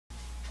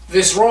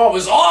This Raw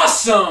was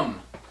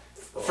awesome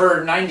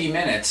for 90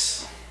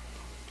 minutes.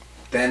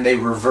 Then they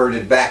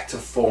reverted back to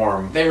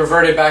form. They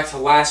reverted back to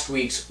last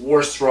week's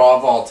worst Raw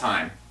of all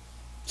time.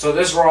 So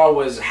this Raw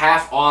was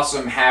half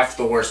awesome, half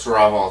the worst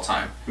Raw of all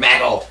time.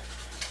 Maggle.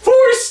 Before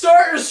we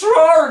start this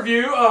Raw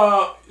review,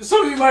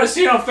 some of you might have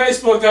seen on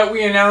Facebook that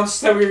we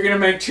announced that we were going to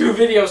make 2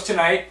 videos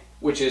tonight,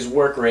 which is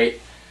work rate.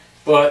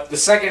 But the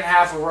second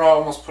half of Raw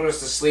almost put us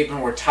to sleep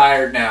and we're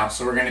tired now,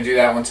 so we're going to do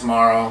that one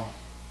tomorrow.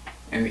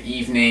 In the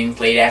evening,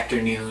 late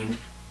afternoon,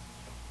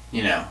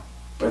 you know.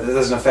 But that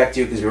doesn't affect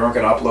you because we weren't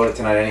going to upload it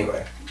tonight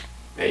anyway.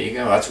 There you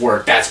go. That's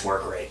work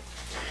rate.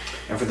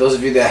 And for those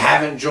of you that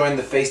haven't joined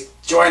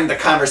the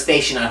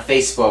conversation on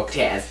Facebook,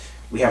 Yes.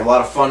 we have a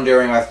lot of fun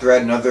during our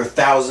thread. Another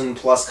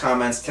 1,000+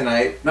 comments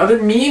tonight. Another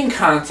meme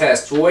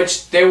contest, for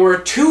which there were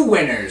 2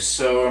 winners.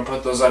 So we're going to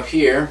put those up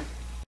here.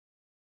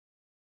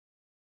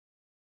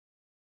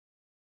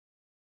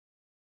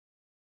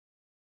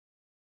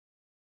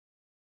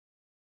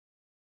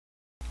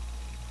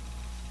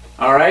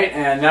 Alright,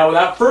 and now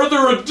without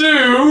further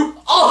ado,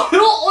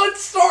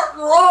 let's start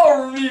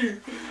Raw review.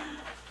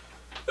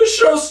 The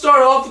show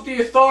started off with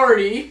the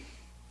Authority.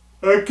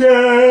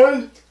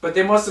 Okay. But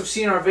they must have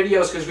seen our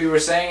videos because we were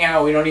saying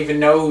how we don't even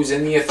know who's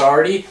in the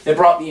Authority. They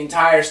brought the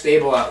entire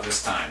stable out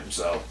this time.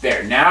 So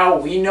there, now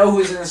we know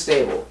who's in the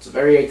stable. It's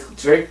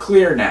very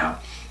clear now.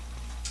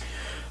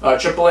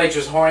 Triple H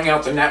was whoring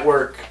out the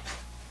network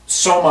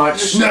so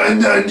much.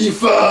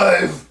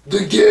 $9.95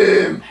 the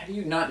game. How do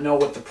you not know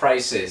what the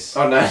price is?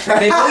 Oh no.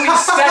 They've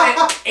always said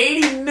it.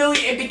 80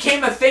 million. It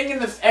became a thing in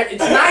the.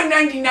 It's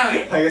 $9.99.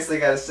 I guess they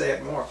gotta say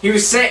it more. He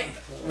was saying,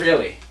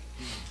 really.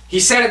 He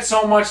said it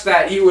so much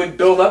that he would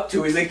build up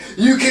to. He's like,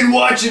 You can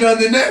watch it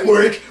on the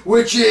network,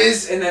 which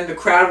is. and then the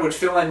crowd would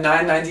fill in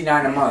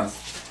 $9.99 a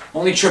month.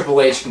 Only Triple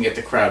H can get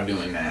the crowd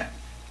doing that.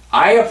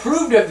 I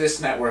approved of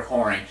this network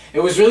whoring. It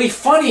was really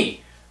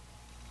funny.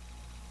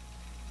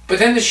 But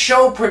then the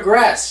show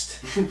progressed.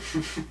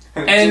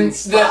 And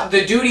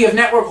the duty of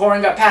network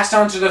whoring got passed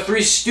on to the 3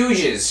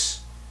 Stooges.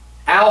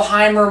 Al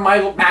Heimer,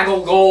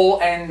 Maggle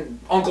Goal, and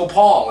Uncle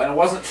Paul. And it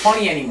wasn't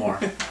funny anymore.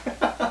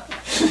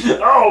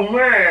 Oh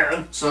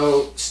man!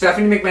 So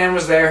Stephanie McMahon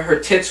was there. Her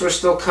tits were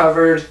still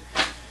covered.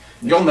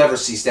 You'll never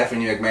see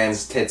Stephanie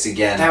McMahon's tits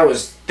again.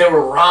 They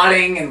were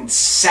rotting and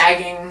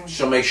sagging.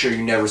 She'll make sure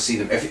you never see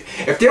them.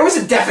 If there was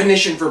a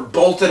definition for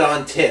bolted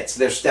on tits,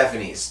 they're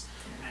Stephanie's.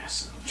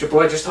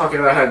 Triple H just talking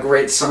about how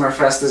great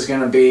Summerfest is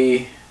going to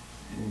be.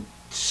 And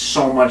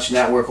so much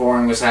network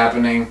whoring was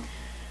happening.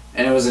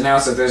 And it was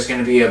announced that there's going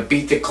to be a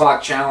Beat the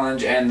Clock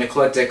challenge and the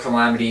Eclectic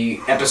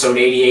Calamity episode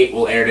 88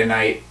 will air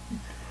tonight.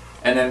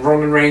 And then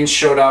Roman Reigns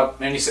showed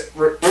up and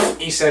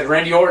he said,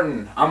 Randy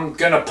Orton, I'm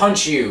going to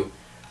punch you.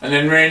 And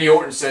then Randy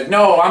Orton said,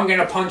 no, I'm going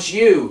to punch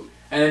you.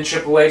 And then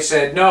Triple H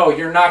said, no,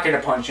 you're not going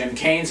to punch him.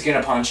 Kane's going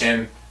to punch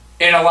him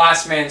in a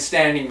last man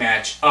standing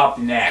match up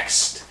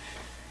next.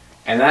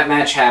 And that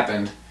match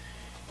happened.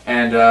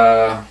 And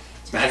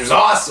this match was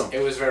awesome.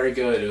 It was very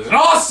good. It was an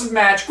awesome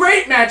match.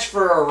 Great match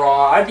for a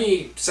Raw. I'd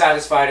be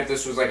satisfied if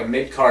this was like a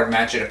mid-card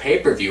match at a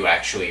pay-per-view,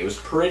 actually. It was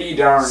pretty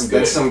darn good.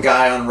 There's some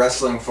guy on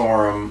Wrestling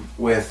Forum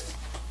with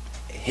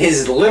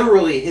his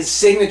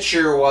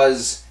signature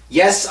was,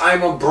 yes,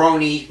 I'm a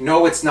brony,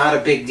 no, it's not a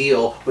big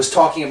deal, was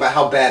talking about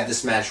how bad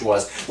this match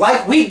was.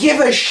 Like, we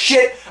give a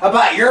shit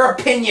about your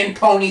opinion,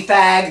 pony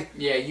fag.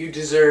 Yeah, you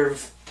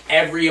deserve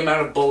every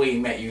amount of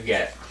bullying that you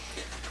get.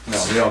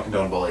 No, we don't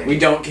condone bullying. We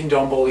don't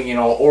condone bullying at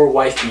all, or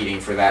wife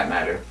beating for that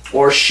matter.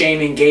 Or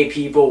shaming gay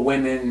people,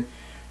 women,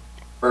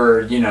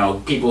 or, you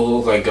know, people who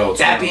look like goats.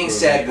 That being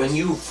said, when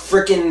you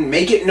frickin'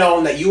 make it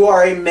known that you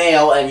are a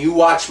male and you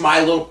watch My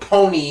Little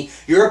Pony,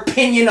 your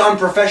opinion on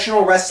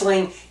professional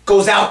wrestling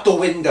goes out the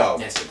window.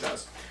 Yes, it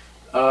does.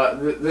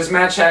 This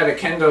match had a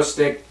kendo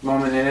stick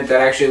moment in it that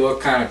actually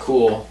looked kind of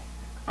cool.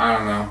 I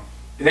don't know.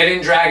 They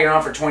didn't drag it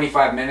on for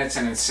 25 minutes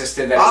and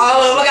insisted that...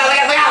 Oh,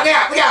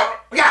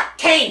 look out,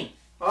 Kane!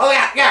 Oh,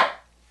 look out!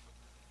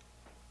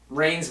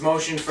 Reigns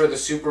motioned for the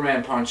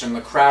Superman punch and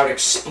the crowd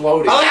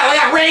exploded. Oh, look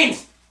out,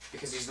 Reigns!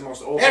 Because he's the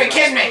most over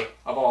wrestler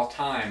of all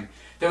time.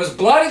 There was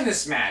blood in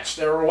this match.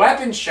 There were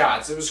weapon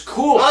shots. It was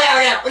cool.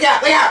 Oh, look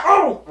out!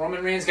 Oh!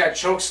 Roman Reigns got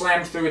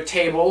chokeslammed through a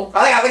table.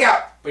 Oh, look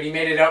out! But he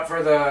made it up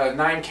for the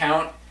 9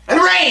 count. And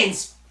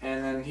Reigns!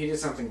 And then he did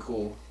something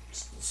cool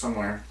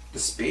somewhere. The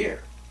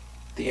spear.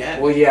 The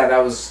end. Well, yeah,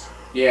 that was...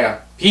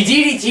 Yeah. He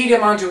DDT'd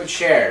him onto a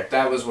chair.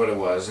 That was what it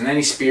was. And then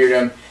he speared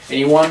him. And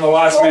he won the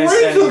last man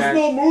standing match.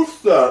 no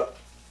moveset.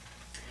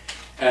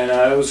 And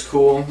it was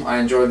cool. I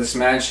enjoyed this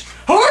match.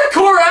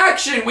 Hardcore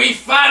action! We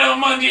fight on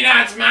Monday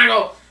nights,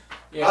 Maggle!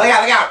 Yeah. Oh,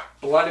 look out!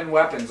 Blood and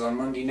weapons on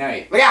Monday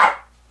night. Look out!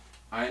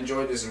 I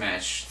enjoyed this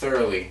match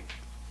thoroughly.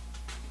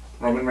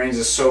 Roman Reigns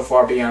is so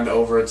far beyond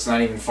over, it's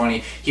not even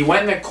funny. He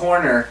went in the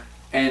corner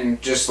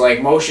and just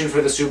like motioned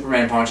for the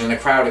Superman punch and the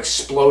crowd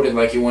exploded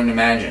like you wouldn't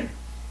imagine.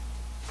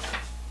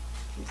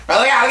 Oh,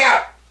 look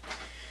out!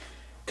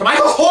 Can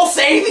Michael Cole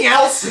say anything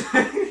else?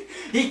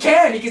 He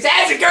can say,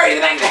 "That's a Curry to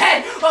the back of the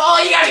head!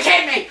 Oh, you gotta be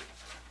kidding me!"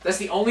 That's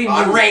the only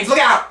move. Reigns, look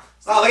out!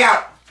 Oh, look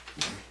out!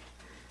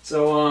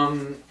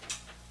 So,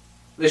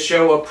 they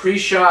show a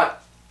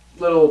pre-shot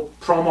little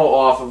promo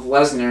off of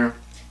Lesnar.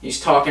 He's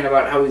talking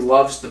about how he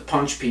loves to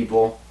punch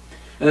people.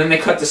 And then they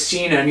cut to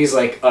Cena and he's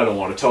like, I don't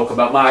want to talk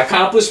about my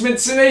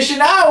accomplishments in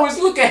nation. I always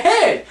look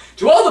ahead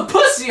to all the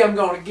pussy I'm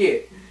going to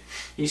get.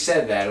 He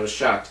said that. I was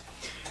shocked.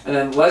 And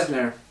then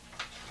Lesnar,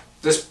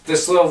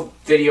 this little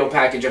video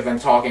package of them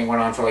talking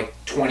went on for like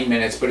 20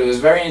 minutes, but it was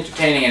very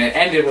entertaining, and it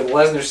ended with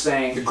Lesnar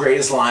saying, the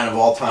greatest line of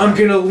all time. I'm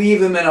going to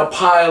leave him in a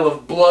pile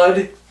of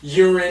blood,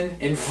 urine,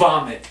 and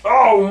vomit.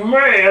 Oh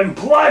man,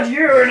 blood,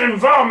 urine, and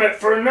vomit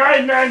for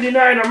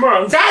 $9.99 a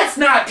month. That's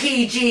not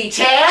PG,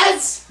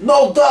 Taz!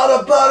 No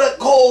doubt about it,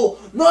 Cole.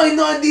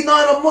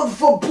 $9.99 a month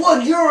for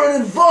blood, urine,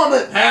 and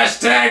vomit.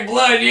 Hashtag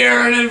blood,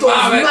 urine, and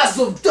vomit.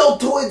 Massive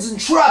deltoids and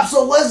traps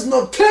of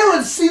Lesnar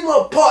tearing Cena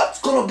apart.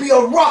 It's gonna be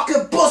a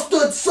rocket buster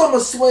at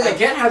SummerSlam. I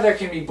get how there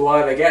can be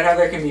blood. I get how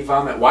there can be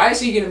vomit. Why is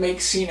he gonna make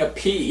Cena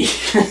pee?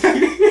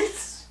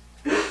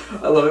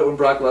 I love it when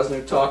Brock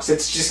Lesnar talks.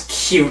 It's just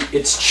cute.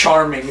 It's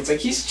charming. It's like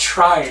he's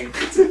trying.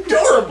 It's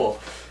adorable.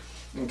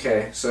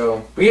 Okay,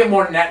 so we get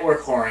more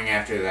network whoring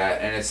after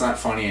that, and it's not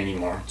funny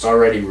anymore. It's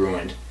already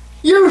ruined.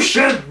 You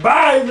should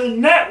buy the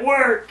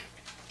network.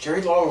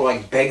 Jerry Lawler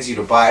like begs you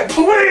to buy it.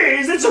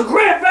 Please, it's a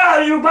great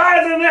value. Buy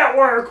the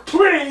network,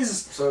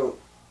 please. So,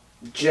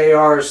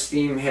 JR's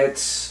theme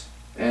hits,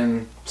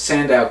 and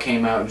Sandow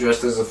came out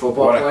dressed as a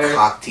football What player. a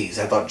cock tease.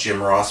 I thought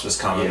Jim Ross was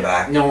coming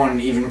back. No one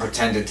even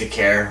pretended to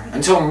care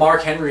until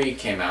Mark Henry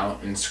came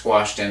out and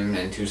squashed him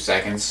in 2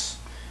 seconds.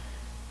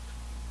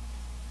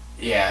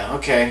 Yeah,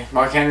 okay.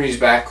 Mark Henry's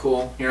back,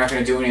 cool. You're not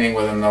going to do anything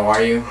with him though,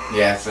 are you?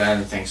 Yeah, I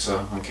didn't think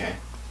so. Okay.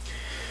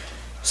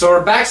 So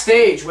we're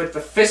backstage with the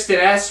Fisted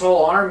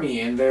Asshole Army,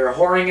 and they're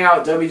whoring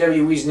out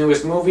WWE's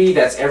newest movie.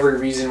 That's every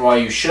reason why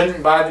you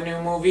shouldn't buy the new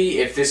movie.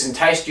 If this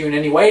enticed you in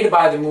any way to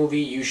buy the movie,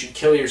 you should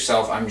kill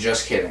yourself. I'm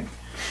just kidding.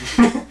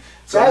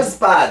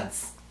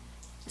 Rosebuds.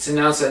 It's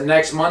announced that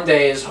next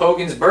Monday is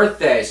Hogan's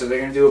birthday, so they're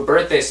going to do a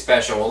birthday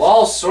special with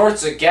all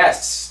sorts of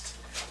guests.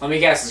 Let me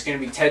guess, it's going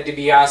to be Ted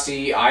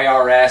DiBiase,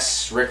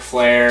 IRS, Ric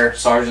Flair,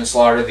 Sergeant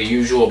Slaughter, the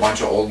usual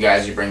bunch of old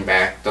guys you bring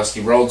back.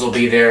 Dusty Rhodes will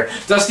be there.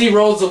 Dusty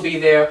Rhodes will be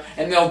there,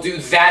 and they'll do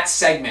that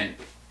segment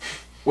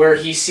where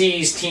he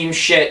sees team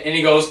shit and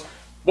he goes,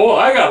 boy,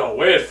 I got a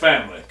weird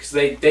family. Because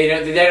they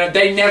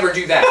never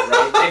do that,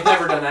 right? They've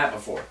never done that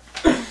before.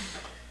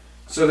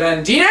 So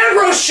then Dean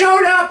Ambrose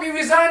showed up. He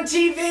was on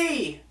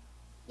TV.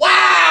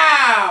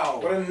 Wow!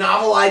 What a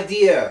novel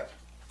idea.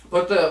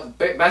 Put the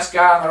best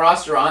guy on the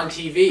roster on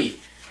TV.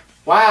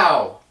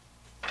 Wow.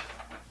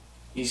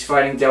 He's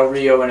fighting Del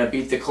Rio in a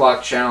beat the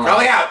clock challenge.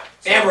 Probably out.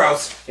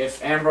 Ambrose.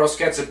 If Ambrose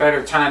gets a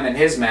better time in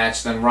his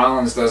match than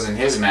Rollins does in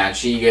his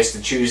match, he gets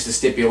to choose the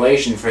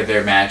stipulation for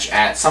their match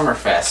at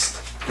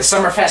Summerfest. The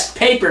Summerfest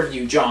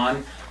pay-per-view,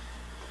 John.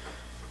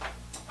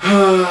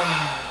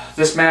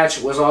 This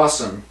match was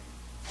awesome.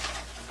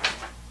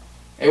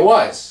 It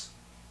was.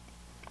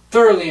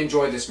 Thoroughly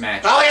enjoyed this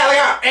match. Oh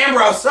yeah,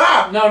 Ambrose,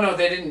 stop! No,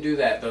 they didn't do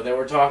that though. They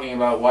were talking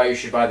about why you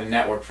should buy the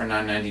network for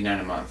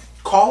 $9.99 a month.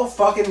 Call a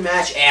fucking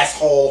match,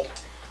 asshole.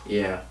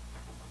 Yeah.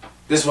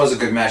 This was a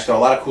good match though. A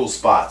lot of cool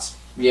spots.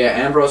 Yeah,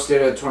 Ambrose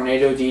did a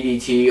tornado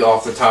DDT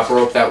off the top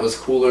rope that was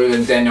cooler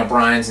than Daniel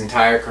Bryan's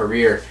entire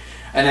career.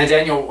 And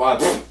then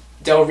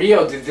Del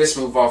Rio did this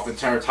move off the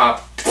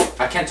top.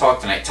 I can't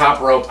talk tonight. Top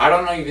rope. I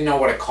don't even know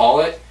what to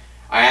call it.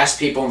 I asked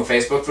people in the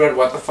Facebook thread,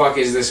 what the fuck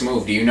is this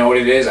move? Do you know what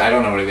it is? I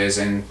don't know what it is.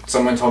 And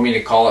someone told me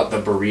to call it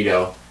the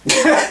burrito.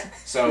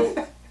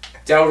 So,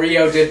 Del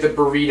Rio did the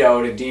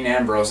burrito to Dean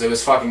Ambrose. It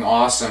was fucking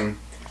awesome.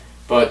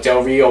 But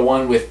Del Rio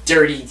won with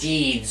dirty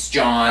deeds,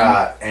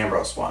 John.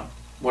 Ambrose won.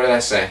 What did I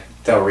say?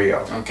 Del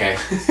Rio. Okay.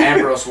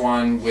 Ambrose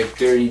won with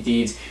dirty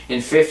deeds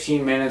in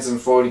 15 minutes and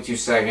 42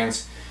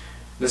 seconds.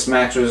 This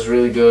match was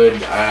really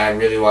good. I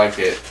really liked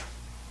it.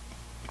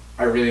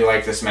 I really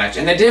like this match.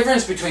 And the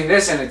difference between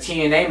this and a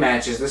TNA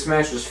match is this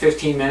match was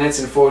 15 minutes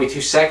and 42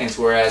 seconds,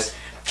 whereas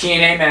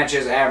TNA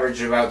matches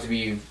average about to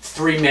be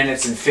 3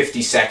 minutes and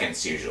 50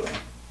 seconds usually.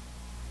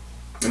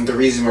 And the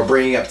reason we're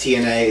bringing up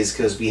TNA is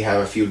because we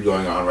have a feud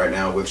going on right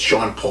now with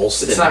Shawn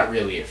Polston. It's not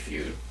really a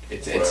feud.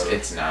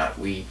 It's not.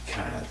 We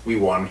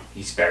won.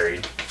 He's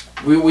buried.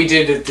 We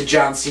did the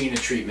John Cena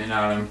treatment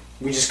on him.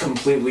 We just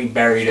completely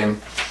buried him.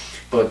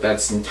 But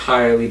that's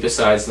entirely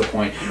besides the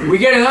point. We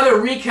get another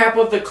recap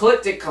of the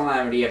Ecliptic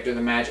Calamity after the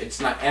match. It's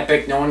not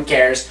epic, no one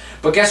cares.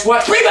 But guess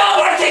what? Brie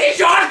Bella, take it,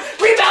 John!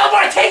 Brie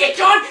Bella, take it,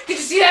 John! Did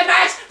you see that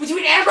match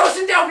between Ambrose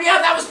and Del Rio?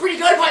 That was pretty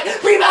good, but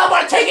Brie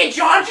Bella, take it,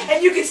 John!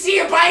 And you can see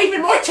her buy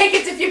even more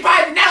tickets if you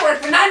buy the network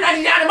for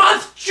 $9.99 a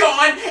month,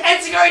 John! And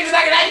Security to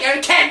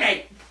that can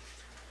make.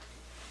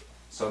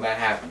 So that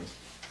happened.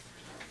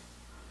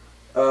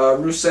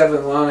 Rusev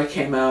and Lana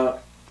came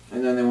out,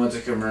 and then they went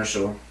to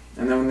commercial.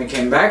 And then when they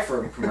came back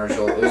from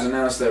commercial, it was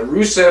announced that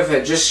Rusev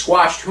had just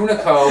squashed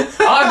Hunico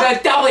on the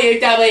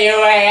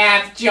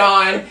WWAF,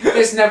 John.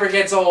 This never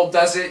gets old,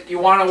 does it? You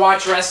want to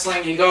watch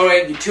wrestling, you go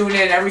in, you tune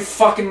in every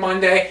fucking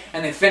Monday,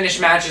 and they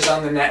finish matches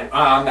on the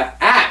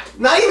app.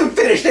 Not even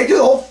finished, they do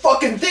the whole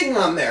fucking thing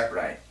on there.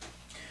 Right.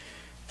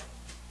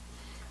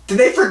 Did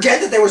they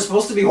forget that they were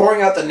supposed to be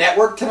whoring out the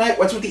network tonight?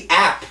 What's with the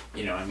app?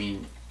 You know, I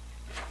mean,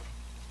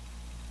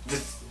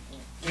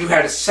 you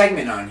had a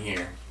segment on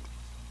here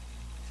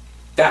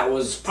that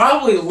was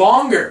probably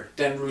longer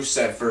than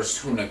Rusev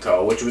versus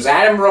Hunico, which was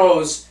Adam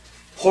Rose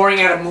whoring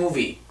out a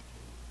movie.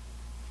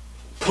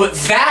 Put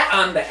that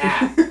on the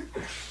app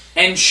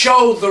and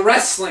show the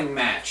wrestling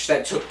match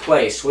that took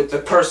place with the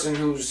person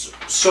who's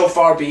so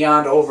far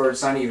beyond over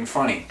it's not even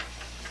funny.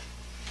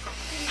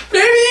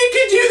 Maybe you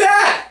could do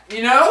that,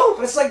 you know?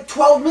 But it's like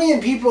 12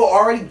 million people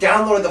already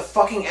downloaded the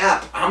fucking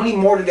app. How many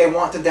more do they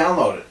want to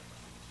download it?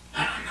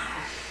 I don't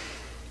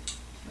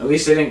know. At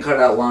least they didn't cut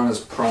out Lana's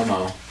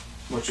promo,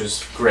 which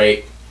was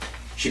great.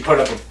 She put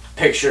up a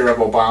picture of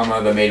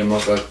Obama that made him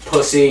look like a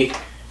pussy,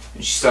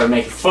 and she started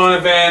making fun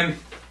of him.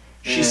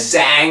 She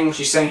sang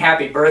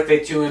happy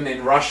birthday to him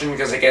in Russian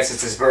because I guess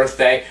it's his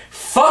birthday.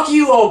 Fuck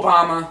you,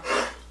 Obama.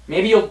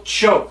 Maybe you'll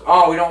choke.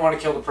 Oh, we don't want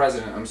to kill the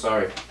president. I'm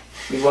sorry.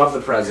 We love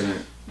the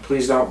president.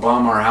 Please don't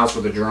bomb our house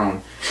with a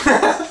drone.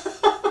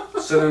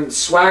 So then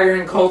Swagger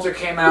and Coulter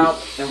came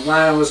out, and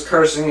Lana was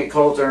cursing at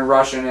Coulter in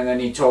Russian, and then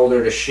he told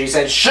her she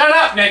said, "Shut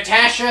up,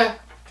 Natasha!"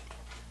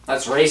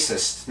 That's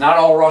racist. Not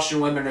all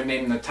Russian women are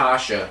named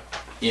Natasha.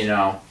 You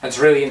know, that's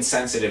really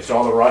insensitive to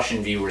all the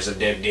Russian viewers of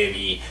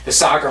WWE. The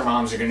soccer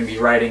moms are going to be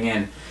writing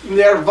in.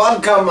 They're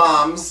vodka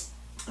moms.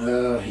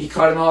 He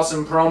cut an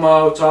awesome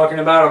promo talking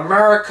about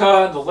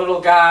America, the little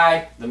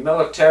guy, the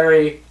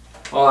military,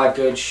 all that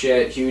good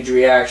shit, huge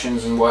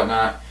reactions and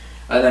whatnot.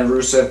 And then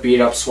Rusev beat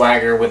up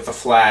Swagger with the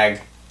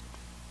flag.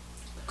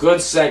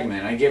 Good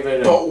segment. I give it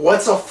a... But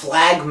what's a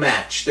flag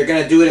match? They're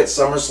going to do it at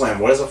SummerSlam.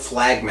 What is a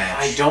flag match?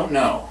 I don't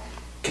know.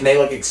 Can they,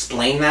 like,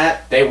 explain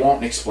that? They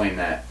won't explain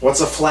that.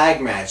 What's a flag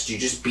match? Do you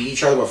just beat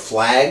each other with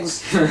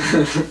flags?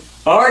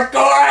 Hardcore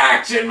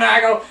action,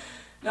 Maggle!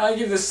 Now I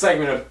give this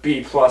segment a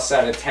B+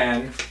 out of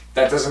 10.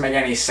 That doesn't make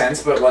any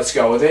sense, but let's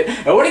go with it.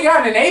 I would have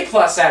gotten an A+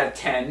 out of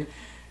 10,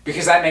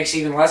 because that makes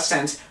even less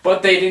sense,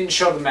 but they didn't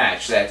show the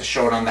match. They had to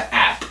show it on the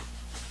app.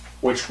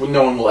 Which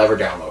no one will ever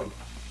download.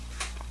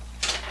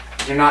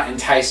 You're not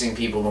enticing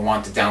people to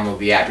want to download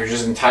the app. You're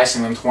just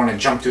enticing them to want to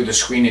jump through the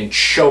screen and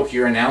choke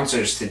your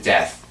announcers to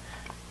death.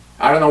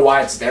 I don't know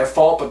why it's their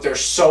fault, but they're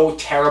so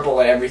terrible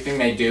at everything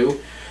they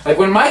do. Like,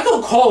 when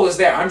Michael Cole is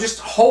there, I'm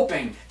just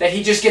hoping that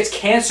he just gets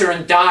cancer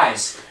and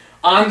dies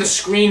on the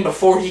screen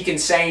before he can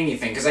say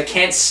anything, because I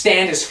can't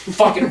stand his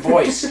fucking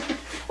voice.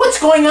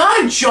 What's going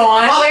on,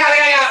 Sean?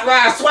 Oh, look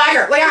out,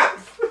 Swagger, look out!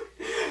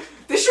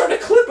 They showed a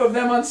clip of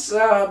them on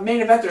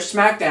Main Event or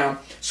SmackDown.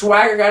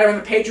 Swagger got him in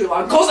the Patriot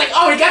Lock. Cole's like,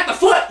 oh, he got the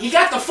foot! He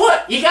got the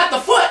foot! He got the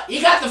foot! He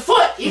got the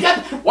foot! He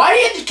got the... Why do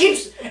you have to keep...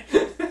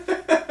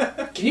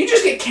 Can you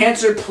just get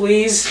cancer,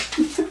 please?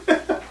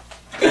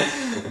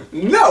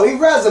 No, he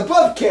rise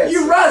above cancer.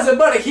 You rise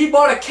above it. He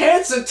bought a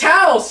cancer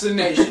towel,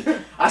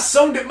 Nation. I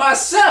sewn it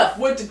myself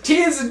with the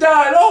tears of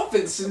dying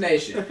orphans,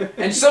 Nation.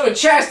 And some of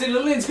Chastity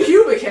Lynn's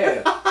pubic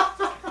hair.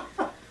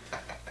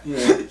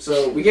 Yeah,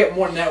 so we get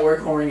more network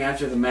whoring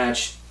after the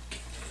match.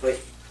 Like,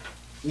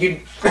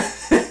 you...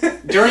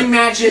 During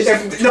matches...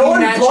 If no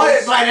one bought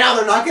it by now,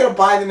 they're not going to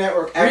buy the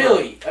network ever.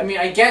 Really? I mean,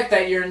 I get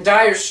that you're in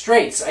dire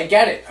straits. I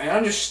get it. I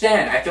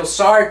understand. I feel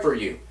sorry for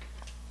you.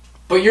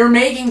 But you're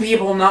making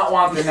people not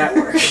want the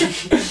network.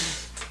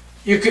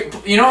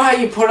 You know how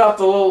you put up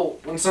the little...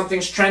 When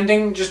something's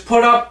trending? Just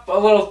put up a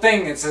little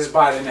thing that says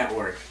buy the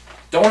network.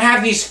 Don't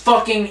have these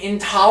fucking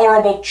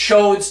intolerable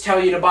chodes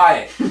tell you to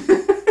buy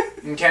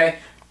it. Okay?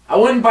 I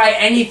wouldn't buy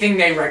anything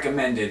they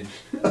recommended.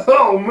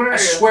 Oh, man. I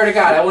swear to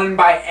God, I wouldn't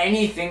buy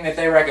anything that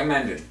they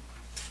recommended.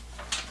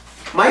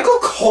 Michael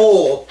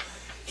Cole,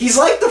 he's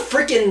like the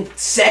freaking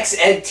sex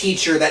ed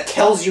teacher that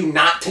tells you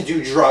not to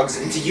do drugs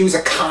and to use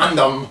a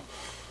condom.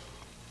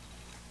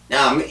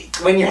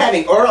 When you're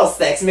having oral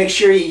sex, make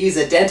sure you use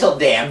a dental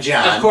dam,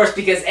 John. Of course,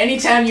 because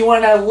anytime you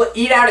want to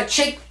eat out a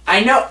chick,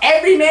 I know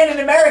every man in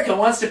America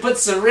wants to put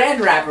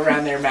saran wrap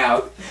around their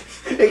mouth.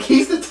 Like,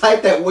 he's the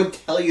type that would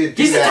tell you to do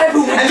that. He's the type who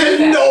would do that. And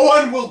then no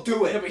one will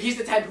do it. No, but he's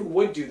the type who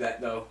would do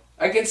that, though.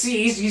 I can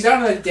see he's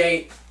out on a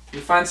date. He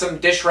finds some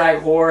dish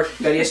rag whore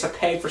that he has to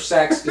pay for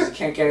sex because he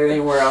can't get it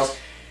anywhere else.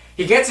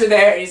 He gets her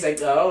there, and he's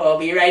like, oh, I'll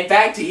be right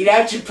back to eat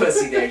out your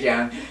pussy there,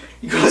 John.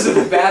 He goes to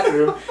the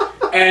bathroom,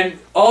 and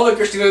all the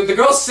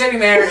girl's sitting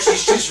there,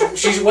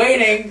 she's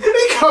waiting.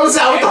 He comes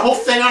out with the whole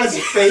thing on his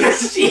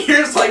face. She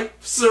hears, like,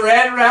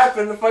 saran wrap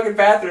in the fucking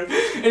bathroom,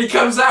 and he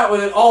comes out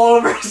with it all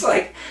over. It's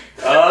like,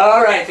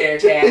 all right there,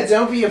 Chad.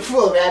 Don't be a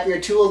fool. Wrap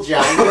your tool,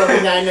 John. You'll be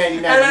 $9.99.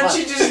 And then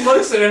she just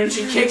looks at him, and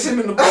she kicks him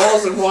in the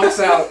balls and walks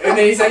out. And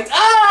then he's like,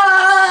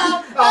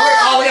 ah!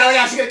 Oh, look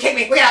out, she's gonna kick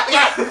me. Look out.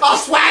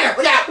 Oh, Swagger,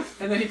 look out.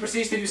 And then he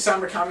proceeds to do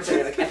somber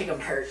commentary like, I think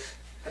I'm hurt.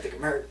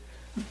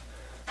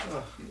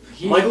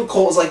 Michael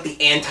Cole is like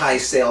the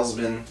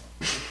anti-salesman.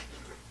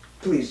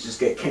 Please just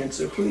get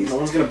cancer, please. No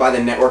one's gonna buy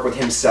the network with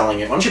him selling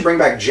it. Why don't you bring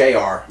back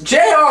JR?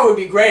 JR would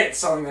be great at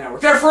selling the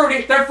network. They're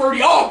fruity.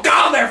 Oh,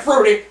 God, they're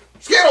fruity.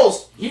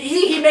 Skittles!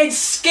 He made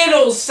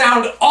Skittles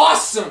sound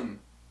awesome.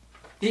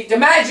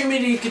 Imagine what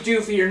he could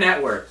do for your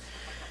network.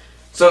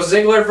 So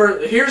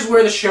Ziggler, here's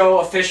where the show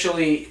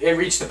officially, it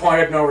reached the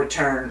point of no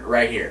return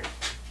right here.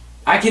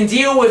 I can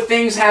deal with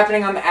things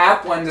happening on the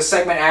app when the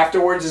segment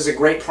afterwards is a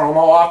great promo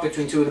off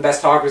between two of the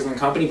best talkers in the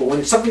company, but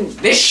when something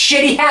this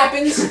shitty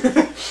happens,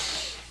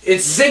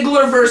 it's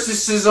Ziggler versus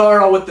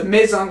Cesaro with The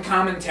Miz on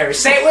commentary.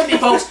 Say it with me,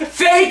 folks.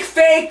 Fake,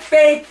 fake,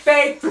 fake,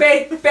 fake,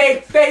 fake,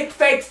 fake, fake,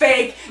 fake,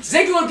 fake.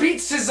 Ziggler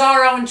beats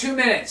Cesaro in 2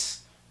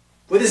 minutes.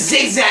 With a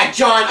zigzag,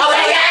 John. Oh,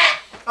 yeah!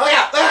 Oh,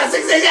 yeah!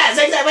 Zigzag,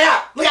 zigzag, look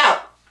out! Look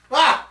out!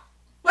 Ah!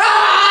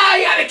 Ah!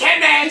 You got the Ken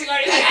Man! He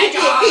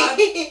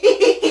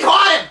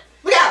caught him!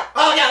 Look out!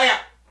 Oh, look out, look out!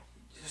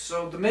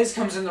 So The Miz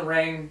comes in the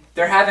ring.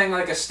 They're having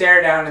like a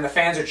stare down, and the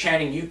fans are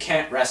chanting, "You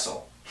can't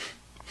wrestle."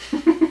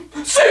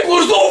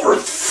 Ziggler's over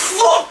as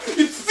fuck!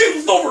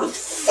 It's over as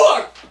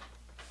fuck!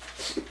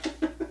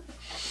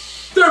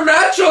 Their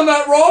match on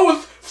that Raw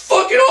was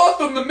fucking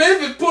awesome. The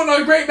Miz is putting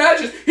on great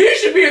matches. He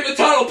should be in the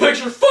title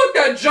picture. Fuck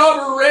that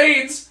jobber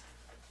Reigns.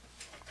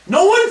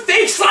 No one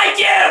thinks like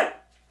you!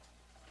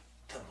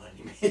 The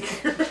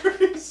moneymaker.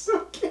 It's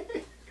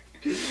okay.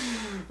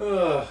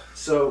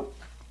 So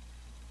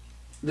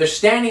they're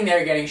standing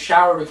there getting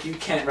showered with "You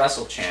can't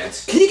wrestle"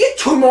 chants. Can you get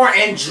two more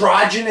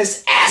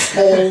androgynous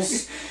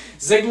assholes?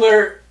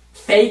 Ziggler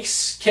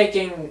fakes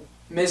kicking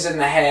Miz in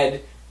the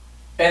head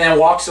and then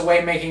walks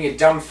away making a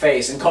dumb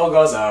face. And Cole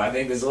goes, "Oh, I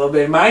think there's a little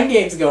bit of mind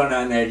games going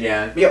on there,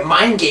 John." We got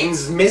mind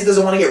games. Miz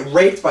doesn't want to get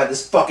raped by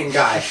this fucking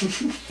guy.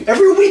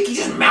 Every week he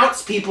just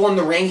mounts people in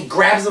the ring. He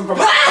grabs them from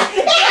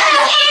behind.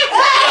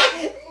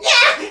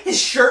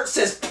 His shirt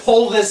says,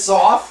 "Pull this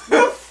off."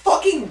 What a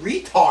fucking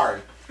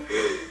retard.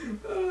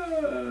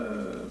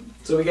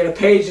 So we get a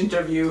Paige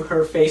interview.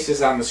 Her face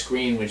is on the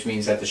screen, which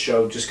means that the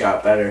show just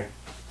got better.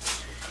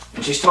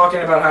 And she's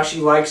talking about how she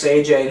likes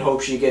AJ and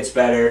hopes she gets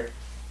better.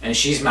 And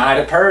she's mad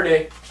at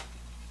Purdy.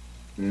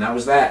 And that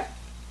was that.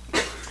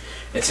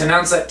 It's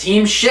announced that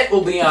Team Shit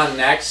will be on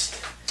next.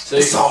 So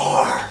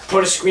Bizarre.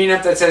 Put a screen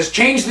up that says,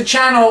 "Change the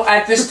channel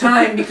at this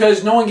time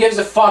because no one gives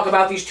a fuck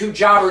about these two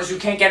jobbers who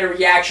can't get a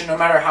reaction no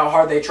matter how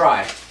hard they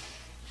try."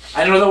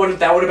 I know that would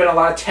have been a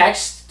lot of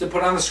text to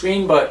put on the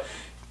screen, but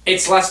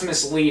it's less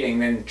misleading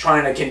than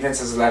trying to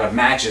convince us that a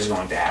match is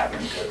going to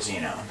happen because,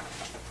 you know,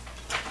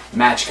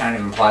 match kind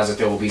of implies that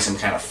there will be some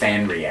kind of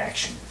fan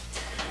reaction.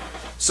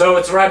 So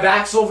it's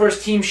Ryback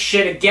versus Team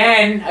Shit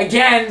again.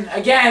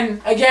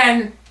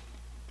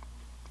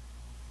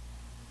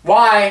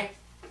 Why?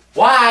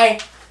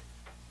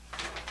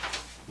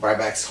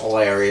 Ryback's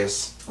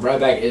hilarious.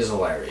 Ryback is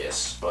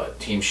hilarious, but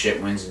Team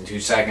Shit wins in 2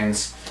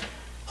 seconds.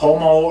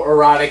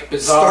 Homoerotic,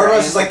 bizarre.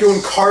 Stardust is like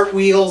doing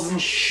cartwheels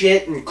and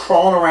shit and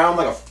crawling around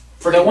like a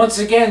They freaking... once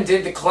again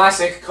did the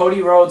classic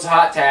Cody Rhodes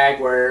hot tag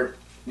where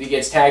he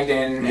gets tagged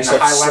in a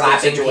start high level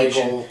slapping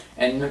situation people.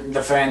 and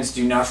the fans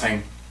do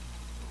nothing.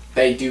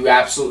 They do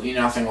absolutely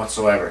nothing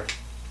whatsoever.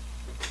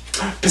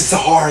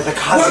 Bizarre, the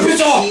cosmic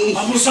key.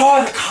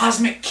 Bizarre, the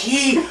cosmic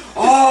key.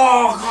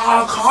 Oh,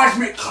 God,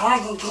 cosmic.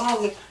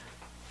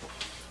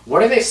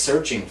 What are they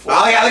searching for?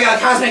 Oh yeah, look at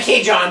the cosmic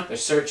key, John. They're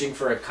searching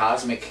for a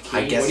cosmic key.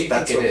 I guess what do you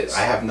that's think what it is?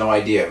 I have no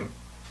idea.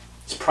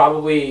 It's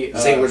probably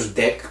Ziggler's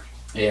dick.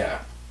 Yeah.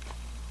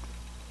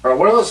 Or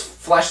what are those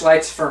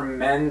fleshlights for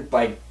men,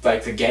 like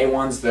the gay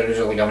ones that are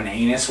just like of an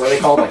anus? What are they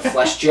called? Like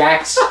flesh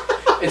jacks?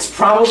 It's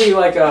probably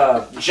like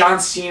a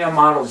John Cena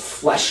modeled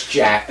flesh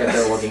jack that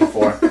they're looking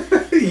for.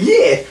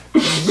 Yeah.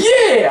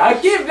 Yeah, I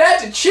give that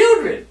to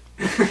children.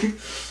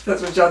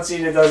 That's what John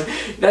Cena does.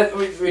 That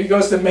when he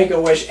goes to make a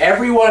wish,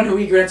 everyone who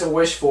he grants a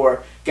wish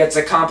for gets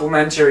a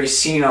complimentary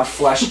Cena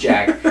flesh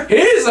jack.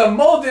 Here's a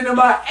mold into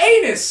my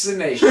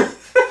anus-nation.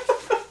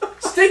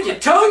 Stick your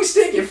tongue,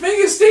 stick your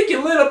finger, stick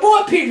your little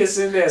boy penis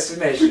in there,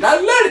 nation. I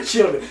love the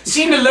children.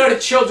 Seem to love the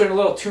children a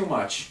little too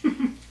much.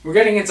 We're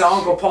getting into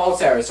Uncle Paul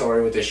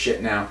territory with this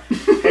shit now.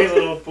 Hey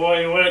little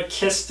boy, you wanna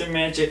kiss the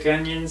magic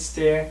onions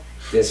there?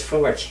 They're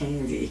full of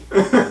candy.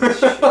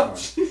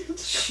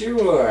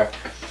 Sure.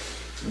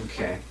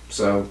 Okay,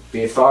 so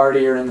the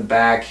Authority are in the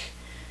back,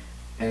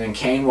 and then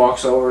Kane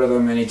walks over to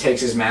them, and he takes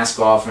his mask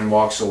off and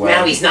walks away.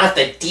 Now he's not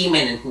the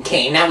demon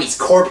Kane, now he's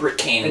corporate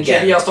Kane And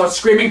again. JBL starts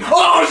screaming,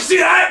 "Oh, did you see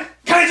that?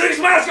 Kane took his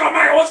mask off,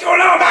 Michael! What's going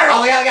on, Michael?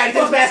 Oh yeah, he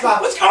took his mask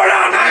off. What's going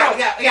on,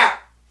 Michael?" Yeah.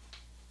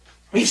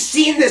 We've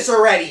seen this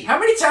already. How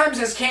many times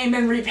has Kane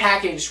been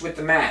repackaged with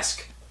the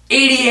mask?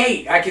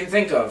 88, I can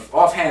think of,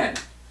 offhand.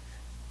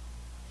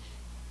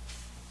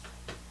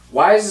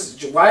 Why is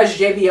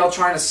JBL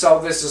trying to sell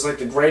this as like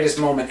the greatest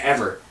moment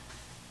ever?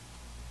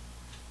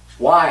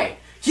 Why?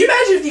 Can you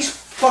imagine if these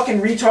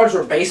fucking retards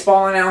were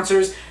baseball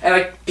announcers and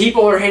like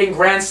people are hitting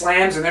grand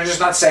slams and they're just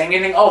not saying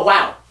anything? Oh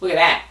wow, look at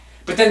that.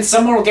 But then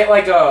someone will get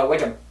like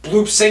a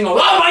bloop single.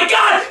 Oh my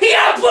god, he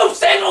got a bloop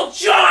single,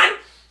 John!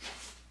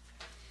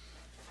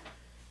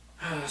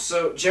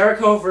 So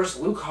Jericho versus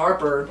Luke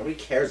Harper. Nobody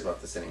cares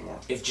about this anymore.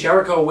 If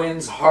Jericho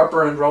wins,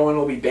 Harper and Rowan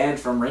will be banned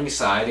from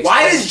ringside.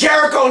 Why does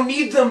Jericho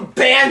need them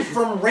banned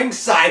from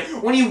ringside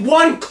when he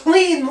won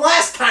clean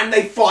last time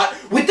they fought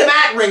with them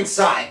at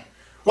ringside?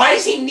 Why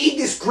does he need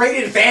this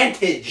great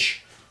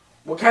advantage?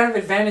 What kind of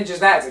advantage is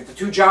that? It's like the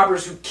two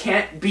jobbers who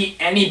can't beat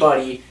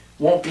anybody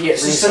won't be at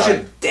This is such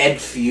a dead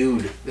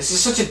feud. This is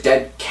such a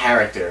dead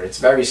character. It's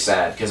very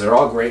sad because they're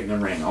all great in the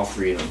ring, all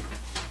three of them.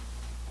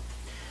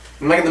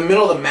 And like in the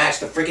middle of the match,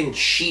 the freaking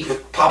sheep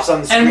pops on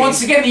the screen. And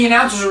once again, the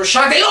announcers were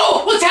shocked. They,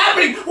 oh, what's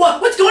happening?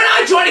 What's going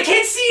on, John? I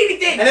can't see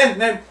anything.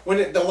 And then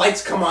when the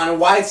lights come on and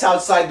Wyatt's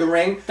outside the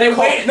ring,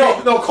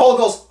 Cole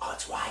goes, oh,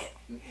 it's Wyatt.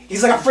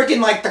 He's like a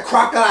freaking like the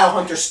crocodile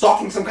hunter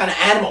stalking some kind of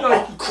animal.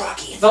 Oh,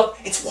 Crocky,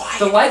 it's Wyatt.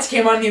 The lights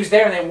came on and he was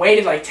there, and they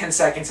waited like 10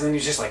 seconds, and then he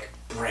was just like,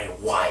 Bray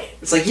Wyatt.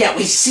 It's like, yeah,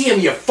 we see him,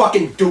 you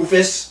fucking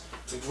doofus.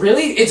 It's like,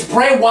 really? It's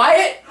Bray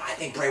Wyatt? I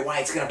think Bray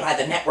Wyatt's gonna buy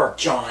the network,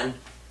 John.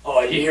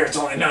 Oh, you hear it's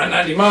only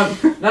 $9.90 a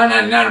month.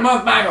 $9.99 a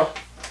month, Michael.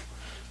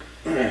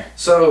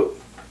 So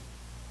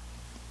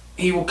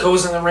he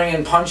goes in the ring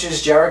and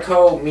punches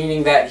Jericho,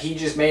 meaning that he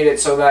just made it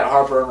so that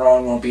Harper and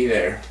Rowan won't be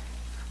there.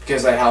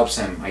 Because that helps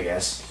him, I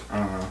guess. I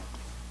don't know.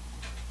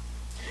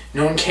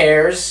 No one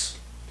cares.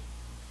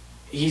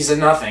 He's a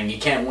nothing. He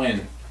can't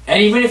win.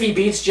 And even if he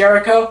beats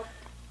Jericho,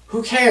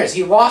 who cares?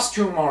 He lost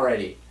to him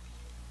already.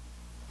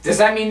 Does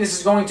that mean this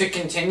is going to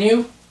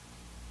continue?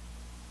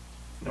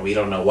 No, we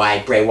don't know why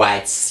Bray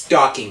Wyatt's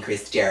stalking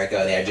Chris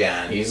Jericho there,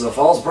 John. He's a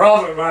false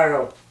prophet,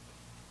 Michael.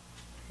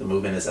 The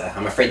movement is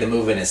I'm afraid the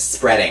movement is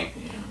spreading.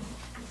 Yeah.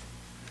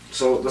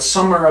 So the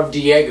summer of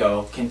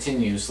Diego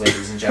continues,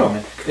 ladies and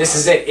gentlemen. This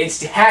is it.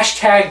 It's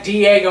hashtag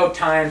Diego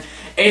time.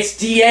 It's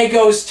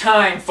Diego's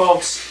time,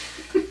 folks.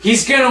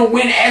 He's gonna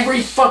win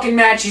every fucking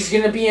match he's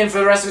gonna be in for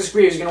the rest of his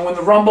career. He's gonna win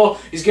the Rumble.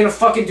 He's gonna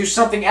fucking do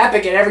something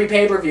epic at every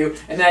pay-per-view.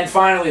 And then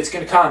finally it's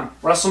gonna come.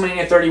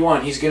 WrestleMania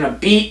 31. He's gonna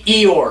beat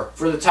Eeyore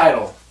for the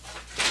title.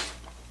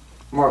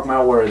 Mark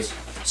my words.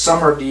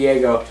 Summer of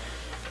Diego.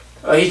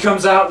 He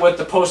comes out with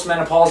the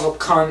postmenopausal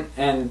cunt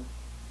and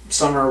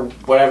Summer,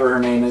 whatever her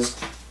name is.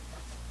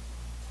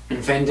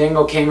 And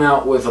Fandango came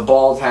out with a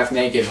bald,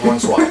 half-naked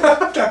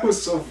Hornswoggle. That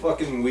was so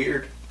fucking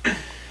weird.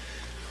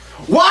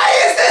 Why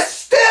is this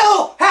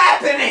still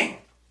happening?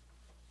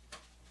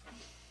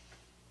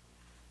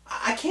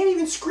 I can't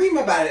even scream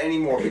about it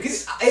anymore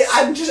because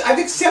I've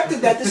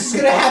accepted that this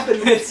is gonna happen.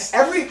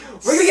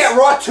 We're gonna get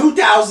Raw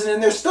 2000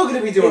 and they're still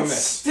gonna be doing this.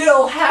 It's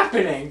still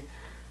happening.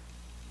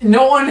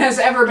 No one has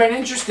ever been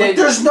interested. But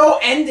there's no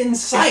end in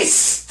sight.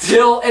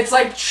 It's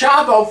like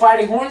Chavo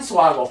fighting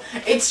Hornswoggle.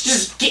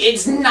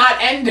 It's not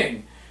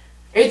ending.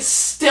 It's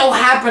still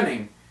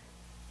happening.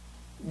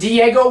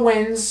 Diego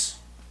wins.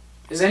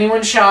 Is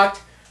anyone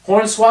shocked?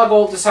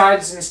 Hornswoggle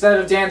decides instead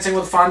of dancing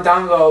with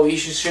Fandango, he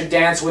should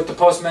dance with the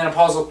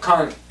postmenopausal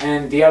cunt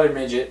and the other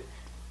midget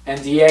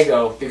and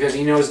Diego because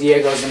he knows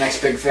Diego's the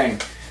next big thing.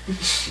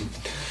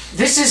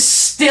 This is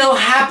still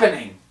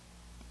happening,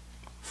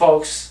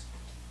 folks.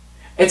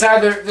 It's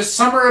either the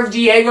summer of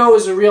Diego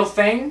is a real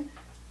thing,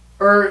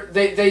 or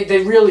they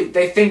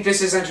think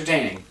this is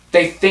entertaining.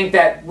 They think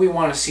that we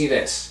want to see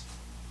this.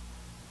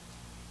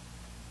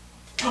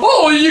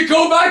 Oh, you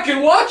go back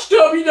and watch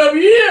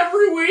WWE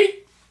every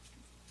week?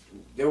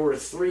 There were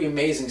 3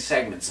 amazing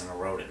segments in a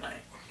row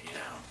tonight. You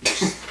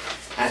know,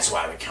 that's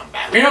why we come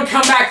back. We don't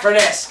come back for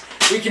this.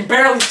 We can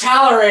barely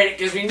tolerate it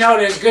because we know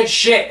there's good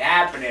shit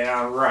happening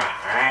on Raw.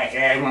 Alright,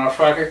 yeah,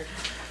 motherfucker.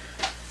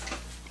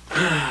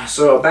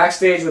 So,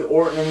 backstage with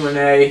Orton and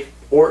Renee,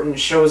 Orton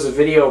shows a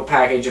video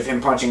package of him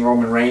punching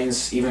Roman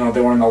Reigns, even though they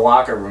were in the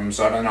locker room,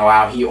 so I don't know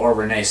how he or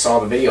Renee saw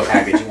the video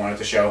package he wanted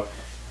to show.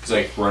 He's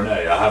like,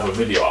 Renee, I have a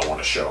video I want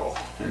to show.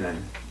 And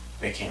then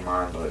they came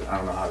on, but I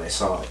don't know how they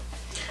saw it.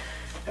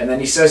 And then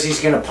he says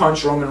he's going to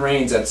punch Roman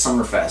Reigns at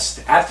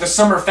Summerfest. At the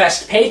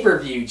Summerfest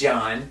pay-per-view,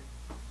 John.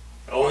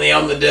 Only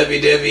on the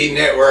WWE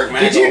Network,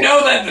 man. Did you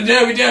know that the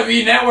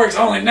WWE Network's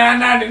only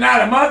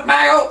 $9.99 a month,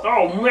 Michael?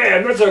 Oh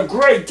man, that's a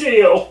great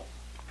deal.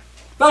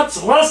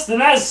 That's less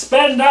than I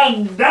spend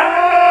on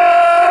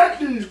that.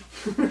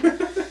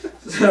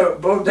 So,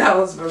 Bo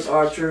Dallas versus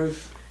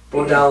R-Truth.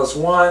 Bo Dallas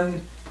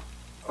won.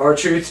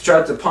 R-Truth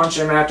tried to punch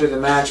him after the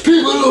match.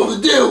 People over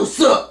there, what's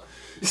up?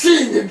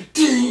 Seeing them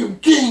damn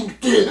king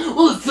there,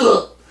 what's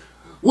up?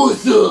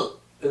 What's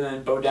up? And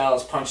then Bo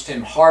Dallas punched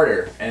him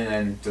harder, and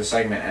then the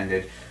segment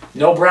ended.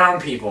 No brown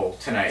people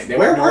tonight.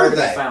 Where were to be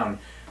they? Found.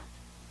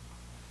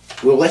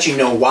 We'll let you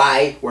know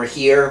why we're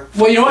here.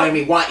 Well, you know what? When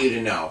we want you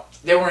to know.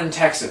 They were in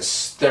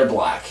Texas. They're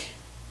black.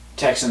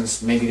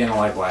 Texans, maybe they don't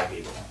like black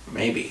people.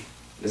 Maybe.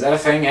 Is that a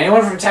thing?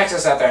 Anyone from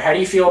Texas out there, how do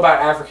you feel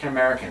about African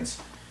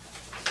Americans?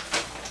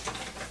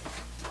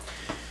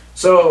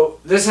 So,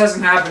 this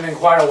hasn't happened in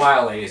quite a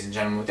while, ladies and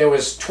gentlemen. There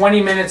was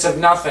 20 minutes of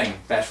nothing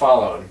that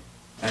followed.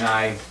 And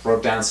I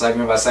wrote down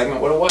segment by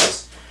segment what it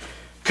was.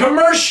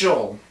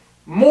 Commercial!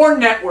 More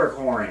network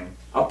whoring.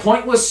 A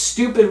pointless,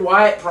 stupid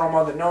Wyatt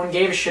promo that no one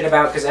gave a shit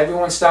about because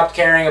everyone stopped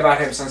caring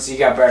about him since he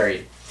got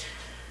buried.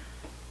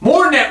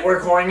 More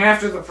network whoring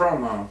after the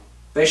promo.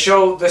 They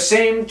show the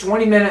same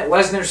 20-minute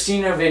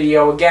Lesnar-Cena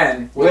video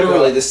again.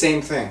 Literally the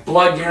same thing.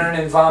 Blood, urine,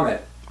 and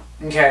vomit.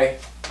 Okay.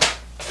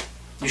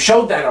 You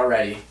showed that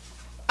already.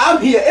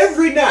 I'm here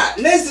every night.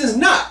 Lesnar's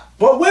not.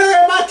 But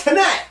where am I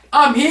tonight?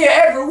 I'm here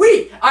every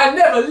week. I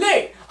never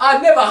late. I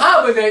never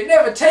hibernate.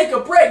 Never take a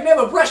break.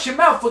 Never brush your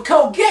mouth for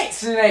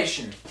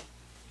Colgate-cination.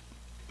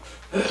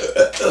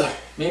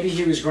 Maybe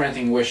he was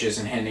granting wishes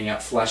and handing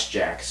out flesh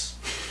jacks.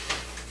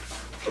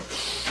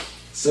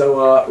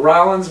 So,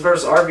 Rollins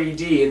versus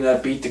RVD in the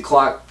beat the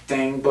clock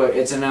thing, but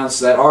it's announced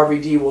that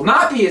RVD will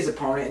not be his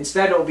opponent.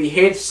 Instead, it will be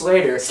Heath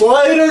Slater.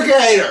 Slater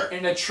Gator!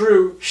 In a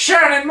true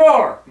Shannon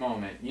Moore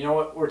moment. You know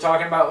what we're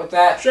talking about with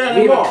that?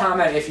 Shannon Leave Moore. a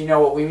comment if you know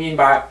what we mean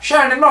by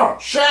Shannon Moore.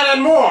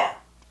 Shannon Moore!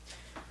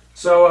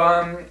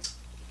 So,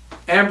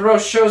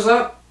 Ambrose shows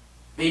up.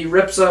 He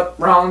rips up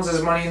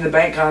Rollins' Money in the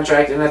Bank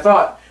contract, and I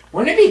thought,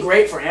 wouldn't it be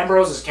great for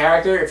Ambrose's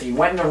character if he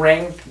went in the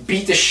ring,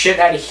 beat the shit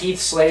out of Heath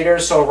Slater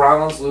so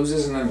Rollins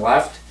loses and then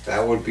left?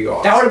 That would be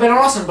awesome. That would have been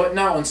awesome, but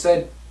no,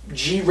 instead,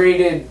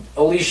 G-rated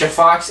Alicia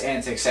Fox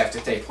antics have to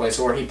take place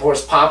where he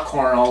pours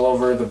popcorn all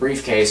over the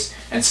briefcase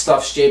and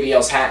stuffs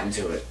JBL's hat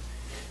into it.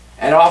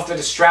 And off the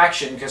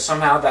distraction, because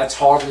somehow that's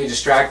horribly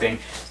distracting,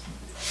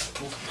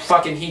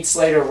 fucking Heath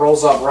Slater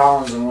rolls up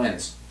Rollins and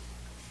wins.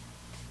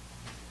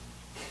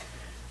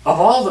 Of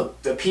all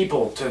the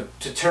people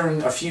to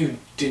turn a feud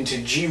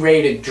into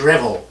G-rated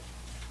drivel,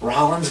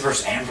 Rollins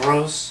versus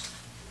Ambrose?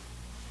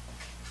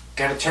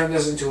 Gotta turn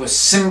this into a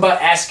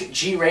Simba-esque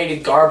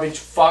G-rated garbage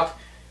fuck?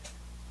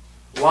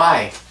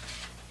 Why?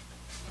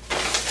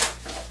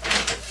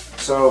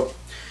 So,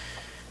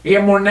 we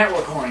get more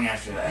network whoring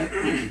after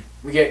that.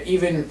 We get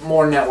even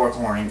more network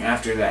whoring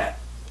after that.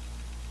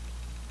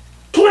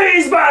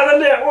 Please buy the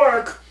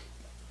network!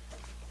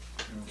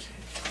 Okay,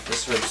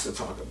 this hurts to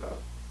talk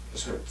about.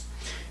 This hurts.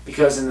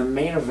 Because in the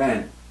main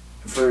event,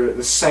 for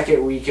the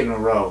second week in a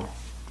row,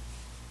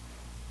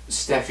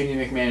 Stephanie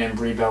McMahon and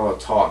Brie Bella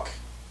talk.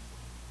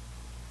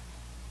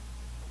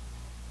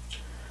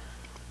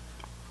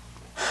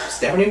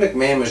 Stephanie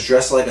McMahon was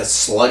dressed like a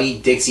slutty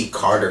Dixie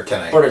Carter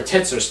tonight. But her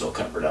tits are still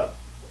covered up.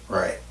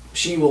 Right.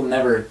 She will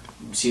never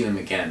see them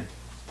again.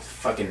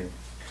 Fucking...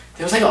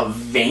 There was like a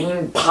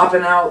vein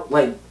popping out,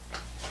 like...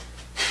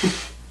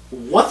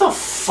 What the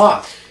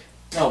fuck?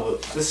 No,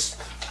 but this...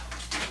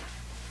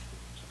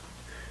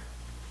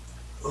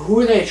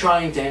 Who are they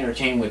trying to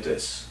entertain with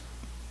this?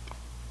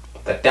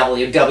 The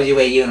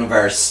WWE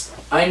Universe.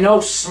 I know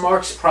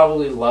Smarks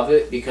probably love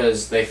it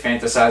because they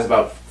fantasize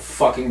about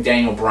fucking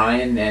Daniel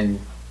Bryan, and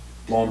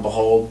lo and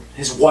behold,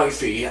 his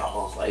wifey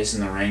is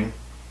in the ring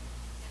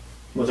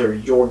with her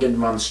Jorgen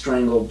von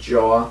strangled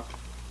jaw.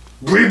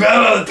 Brie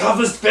Bella, the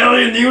toughest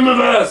belly in the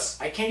universe!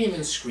 I can't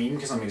even scream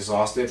because I'm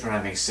exhausted from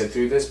having to sit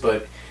through this,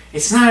 but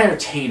it's not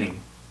entertaining.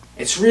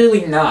 It's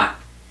really not.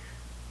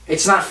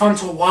 It's not fun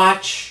to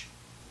watch.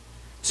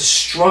 It's a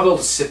struggle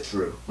to sit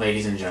through,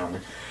 ladies and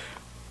gentlemen.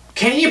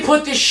 Can you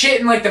put this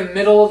shit in like the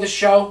middle of the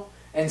show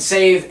and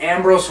save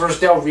Ambrose versus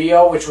Del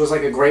Rio, which was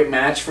like a great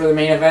match for the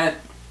main event?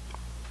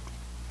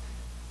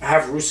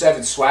 Have Rusev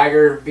and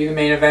Swagger be the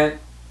main event?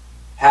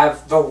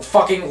 Have the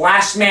fucking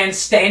last man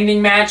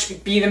standing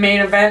match be the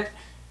main event?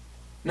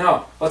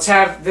 No, let's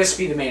have this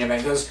be the main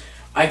event, because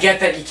I get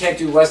that you can't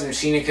do Lesnar and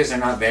Cena because they're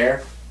not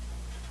there.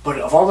 But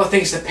of all the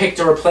things to pick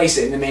to replace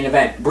it in the main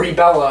event, Brie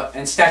Bella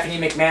and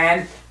Stephanie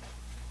McMahon,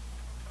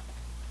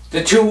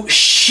 the two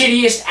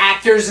shittiest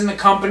actors in the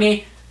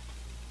company.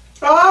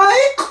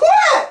 I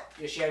quit!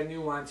 Yeah, she had a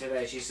new line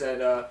today. She said,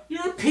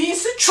 you're a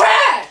piece of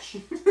trash!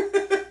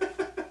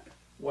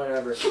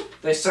 Whatever.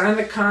 They signed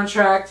the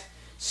contract.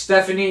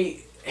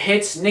 Stephanie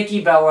hits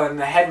Nikki Bella in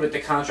the head with the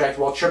contract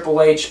while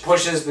Triple H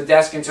pushes the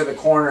desk into the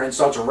corner and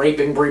starts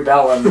raping Brie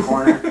Bella in the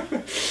corner.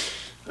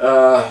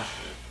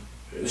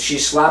 She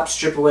slaps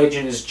Triple H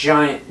in his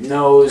giant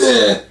nose.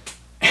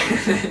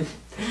 And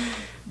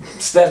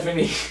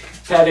Stephanie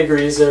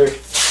pedigrees her and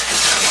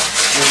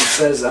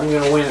says, I'm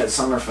going to win at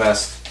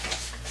Summerfest.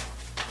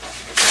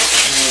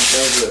 And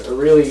that was a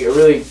really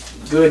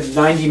good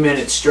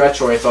 90-minute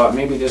stretch where I thought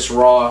maybe this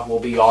Raw will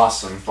be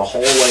awesome the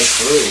whole way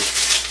through.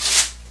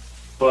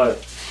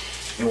 But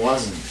it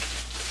wasn't.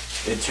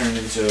 It turned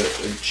into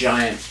a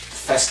giant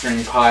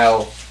festering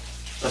pile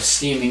of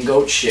steaming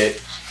goat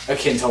shit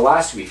akin to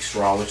last week's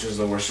Raw, which was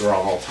the worst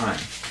Raw of all time.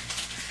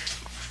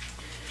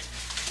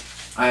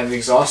 I have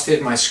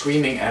exhausted my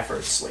screaming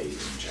efforts,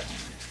 ladies and gentlemen.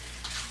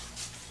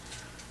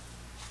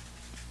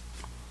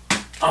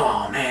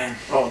 Oh, man.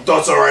 Oh,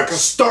 that's alright,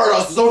 because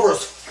Stardust is over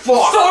as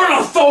fuck!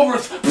 Stardust over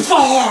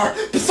bizarre!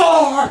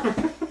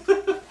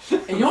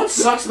 And you know what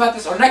sucks about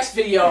this? Our next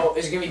video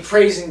is going to be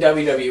praising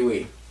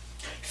WWE.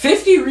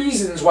 50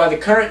 reasons why the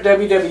current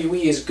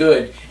WWE is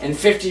good, and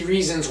 50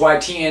 reasons why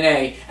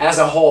TNA, as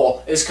a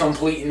whole, is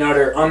complete and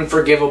utter,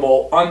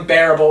 unforgivable,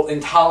 unbearable,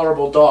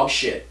 intolerable dog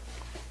shit.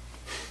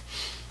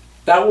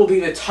 That will be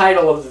the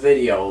title of the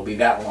video. It will be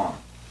that long.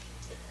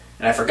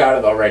 And I forgot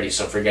it already,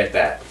 so forget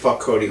that. Fuck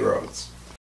Cody Rhodes.